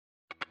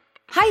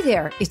Hi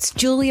there, it's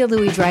Julia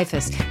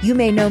Louis-Dreyfus. You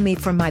may know me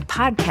from my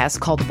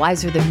podcast called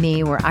Wiser Than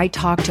Me, where I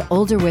talk to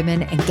older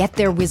women and get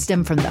their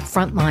wisdom from the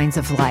front lines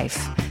of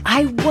life.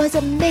 I was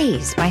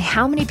amazed by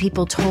how many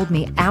people told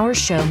me our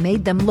show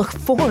made them look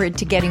forward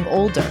to getting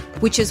older,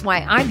 which is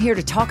why I'm here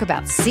to talk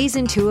about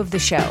Season 2 of the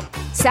show.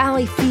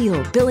 Sally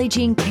Field, Billie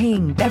Jean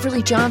King,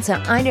 Beverly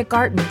Johnson, Ina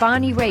Garten,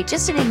 Bonnie Raitt,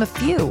 just to name a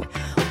few.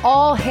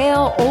 All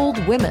hail old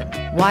women.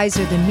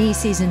 Wiser Than Me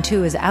Season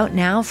 2 is out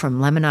now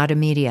from Lemonada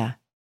Media.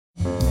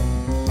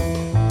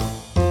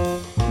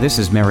 This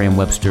is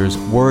Merriam-Webster's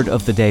Word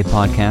of the Day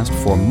podcast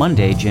for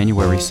Monday,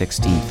 January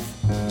 16th.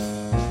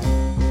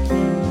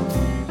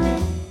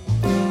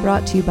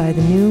 Brought to you by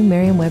the new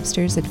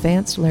Merriam-Webster's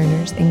Advanced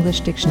Learners English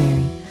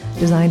Dictionary,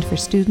 designed for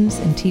students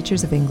and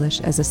teachers of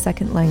English as a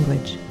second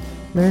language.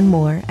 Learn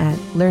more at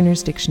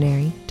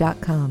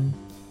learnersdictionary.com.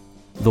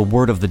 The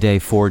word of the day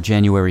for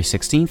January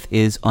 16th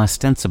is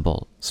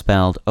ostensible,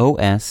 spelled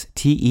O-S-T-E-N-S-I-B-L-E.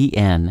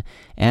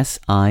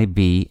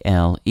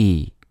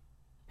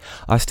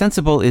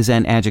 Ostensible is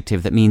an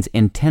adjective that means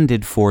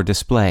intended for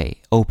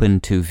display, open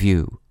to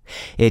view.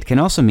 It can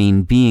also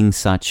mean being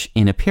such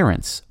in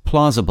appearance,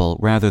 plausible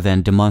rather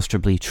than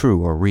demonstrably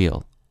true or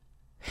real.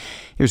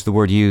 Here's the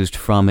word used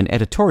from an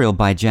editorial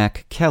by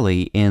Jack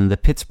Kelly in the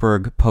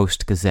Pittsburgh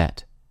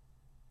Post-Gazette.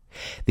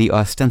 The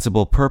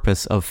ostensible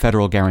purpose of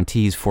federal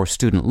guarantees for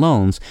student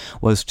loans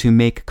was to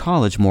make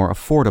college more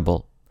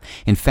affordable.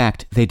 In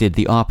fact, they did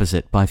the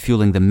opposite by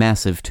fueling the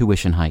massive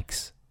tuition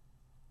hikes.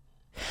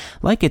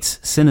 Like its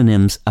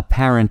synonyms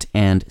apparent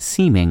and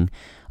seeming,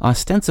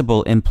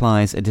 ostensible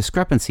implies a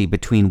discrepancy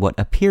between what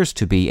appears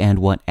to be and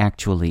what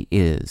actually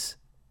is.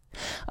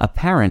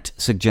 Apparent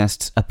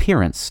suggests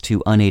appearance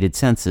to unaided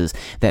senses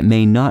that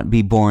may not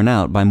be borne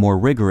out by more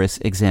rigorous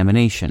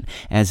examination,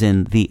 as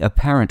in the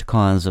apparent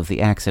cause of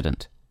the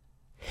accident.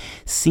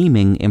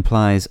 Seeming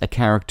implies a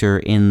character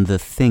in the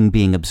thing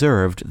being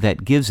observed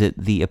that gives it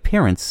the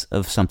appearance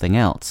of something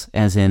else,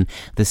 as in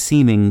the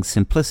seeming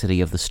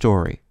simplicity of the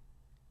story.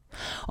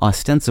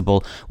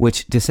 Ostensible,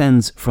 which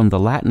descends from the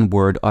Latin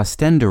word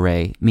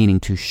ostendere, meaning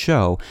to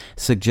show,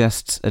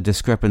 suggests a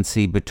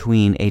discrepancy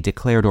between a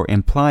declared or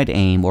implied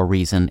aim or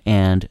reason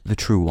and the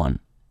true one.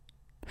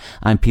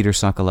 I'm Peter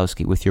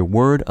Sokolowski with your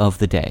Word of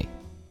the Day.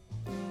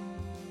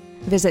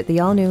 Visit the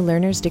all-new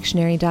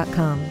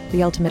learnersdictionary.com,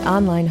 the ultimate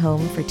online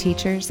home for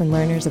teachers and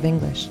learners of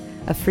English.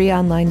 A free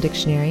online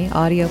dictionary,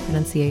 audio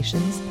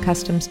pronunciations,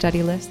 custom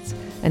study lists,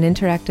 and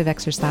interactive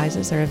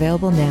exercises are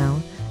available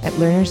now at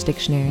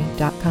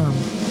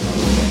learnersdictionary.com.